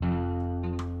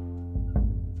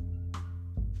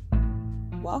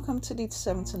Welcome to the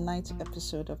 79th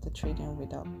episode of the Trading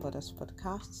Without Borders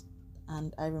podcast,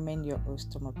 and I remain your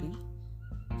host, Tomo B.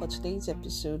 For today's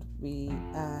episode, we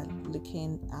are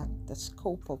looking at the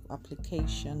scope of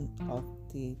application of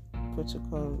the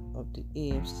protocol of the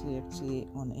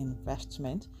AfCFTA on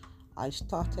investment. I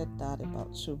started that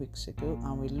about 2 weeks ago,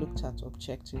 and we looked at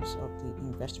objectives of the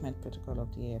investment protocol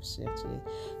of the AfCFTA.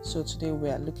 So today we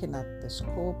are looking at the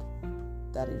scope,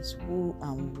 that is who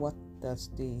and what does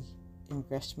the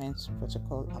investment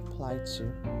protocol apply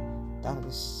to. That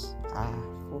is our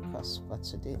focus for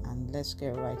today, and let's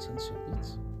get right into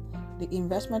it. The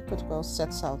investment protocol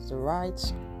sets out the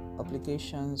rights,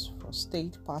 obligations for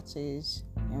state parties,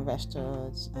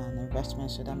 investors, and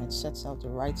investments. So that means sets out the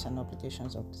rights and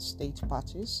obligations of the state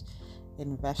parties,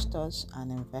 investors, and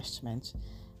investments.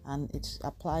 And it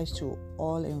applies to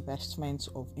all investments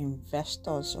of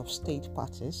investors of state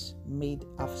parties made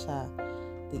after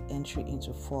the entry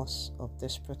into force of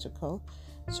this protocol.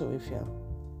 So if you're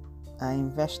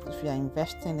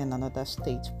investing in another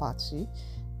state party,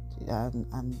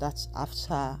 and that's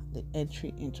after the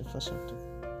entry into force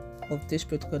of this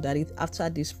protocol, that is after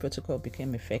this protocol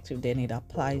became effective, then it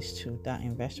applies to that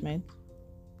investment.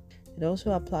 It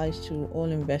also applies to all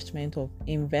investment of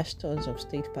investors of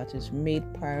state parties made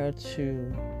prior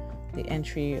to the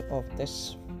entry of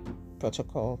this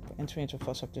protocol, entry into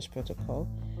force of this protocol,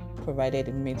 provided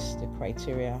it meets the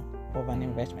criteria of an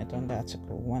investment under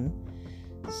Article 1.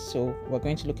 So we're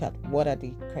going to look at what are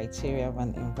the criteria of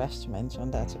an investment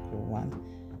under Article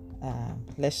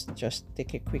 1. Let's just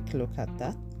take a quick look at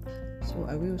that. So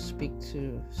I will speak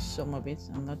to some of it.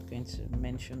 I'm not going to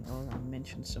mention all, I'll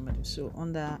mention some of it. So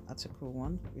under Article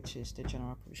 1, which is the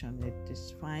general provision, it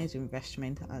defines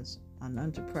investment as an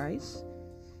enterprise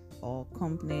or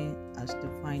company as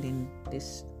defined in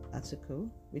this article,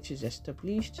 which is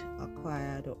established,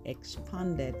 acquired, or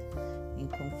expanded in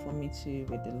conformity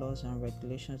with the laws and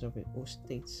regulations of the host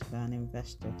states by an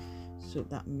investor. So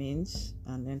that means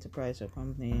an enterprise or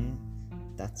company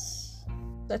that's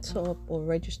set up or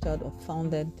registered or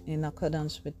founded in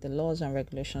accordance with the laws and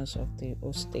regulations of the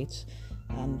host states,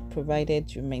 and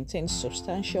provided you maintain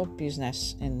substantial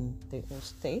business in the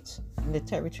host state, in the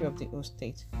territory of the host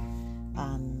state.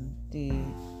 And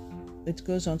it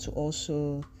goes on to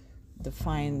also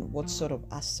define what sort of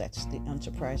assets the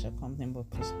enterprise or company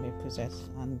may possess.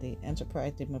 And the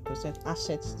enterprise, they may possess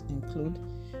assets include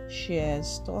shares,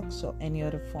 stocks, or any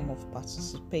other form of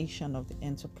participation of the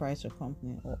enterprise or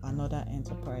company or another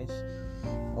enterprise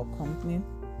or company,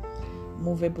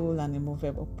 movable and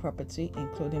immovable property,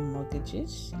 including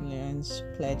mortgages, loans,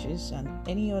 pledges, and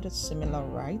any other similar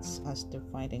rights as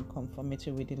defined in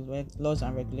conformity with the laws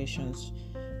and regulations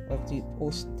of the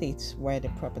host state where the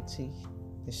property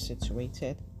is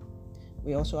situated.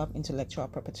 We also have intellectual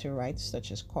property rights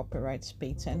such as copyrights,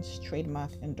 patents,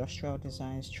 trademark, industrial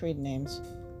designs, trade names,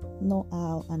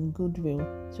 know-how, and goodwill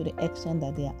to the extent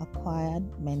that they are acquired,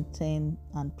 maintained,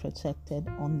 and protected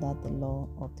under the law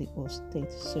of the host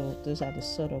state. So those are the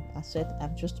sort of assets.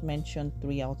 I've just mentioned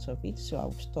 3 out of it, so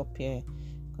I'll stop here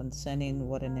concerning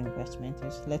what an investment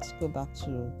is. Let's go back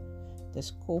to the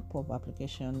scope of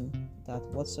application, that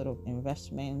what sort of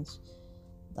investments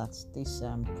that this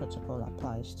protocol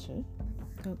applies to.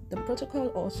 The protocol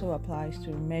also applies to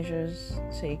measures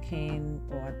taken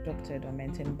or adopted or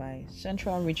maintained by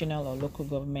central, regional, or local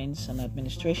governments and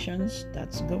administrations,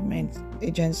 that's government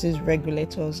agencies,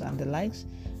 regulators, and the likes,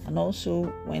 and also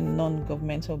when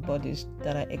non-governmental bodies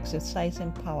that are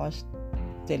exercising powers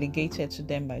delegated to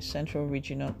them by central,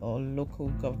 regional, or local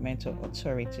governmental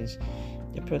authorities.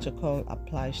 The protocol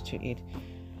applies to it.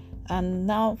 And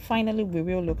now, finally, we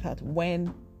will look at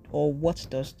when or what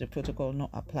does the protocol not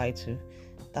apply to.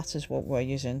 That is what we're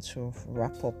using to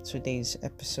wrap up today's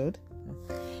episode.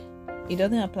 It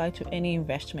doesn't apply to any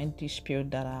investment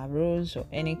dispute that arose or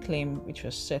any claim which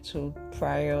was settled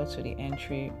prior to the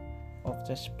entry of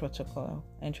this protocol,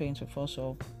 entry into force,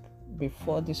 or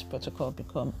before this protocol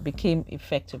became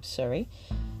effective.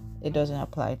 It doesn't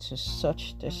apply to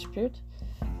such dispute.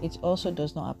 It also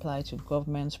does not apply to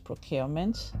government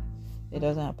procurement. It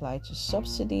doesn't apply to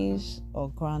subsidies or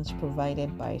grants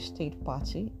provided by a state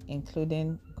party,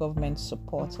 including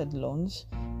government-supported loans,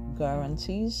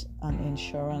 guarantees, and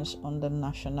insurance under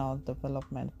national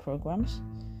development programs.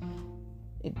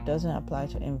 It doesn't apply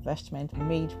to investment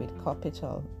made with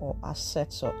capital or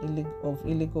assets of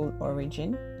illegal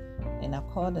origin in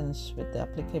accordance with the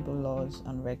applicable laws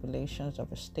and regulations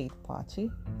of a state party.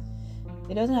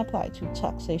 It doesn't apply to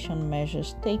taxation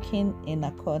measures taken in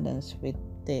accordance with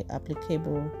the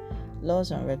applicable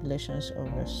laws and regulations of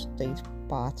a state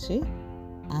party.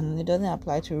 and it doesn't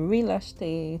apply to real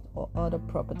estate or other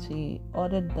property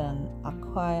other than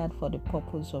acquired for the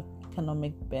purpose of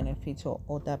economic benefit or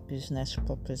other business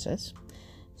purposes.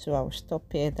 So I'll stop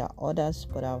here. There are others,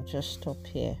 but I'll just stop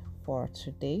here for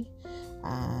today,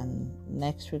 and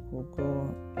next week we'll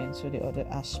go into the other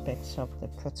aspects of the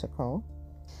protocol.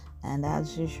 And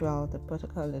as usual, the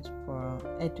protocol is for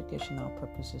educational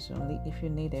purposes only. If you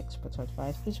need expert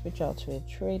advice, please reach out to a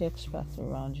trade expert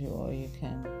around you, or you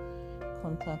can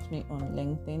contact me on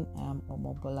LinkedIn. I'm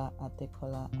Omobola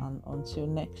Adekola. And until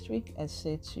next week, I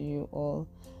say to you all,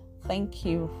 thank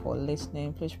you for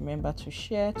listening. Please remember to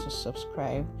share, to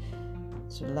subscribe,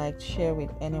 to like, share with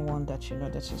anyone that you know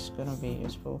that is going to be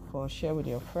useful for. Share with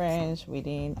your friends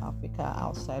within Africa,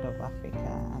 outside of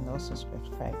Africa, and also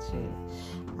subscribe to.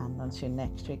 And until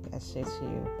next week, I say to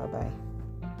you, bye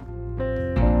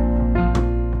bye.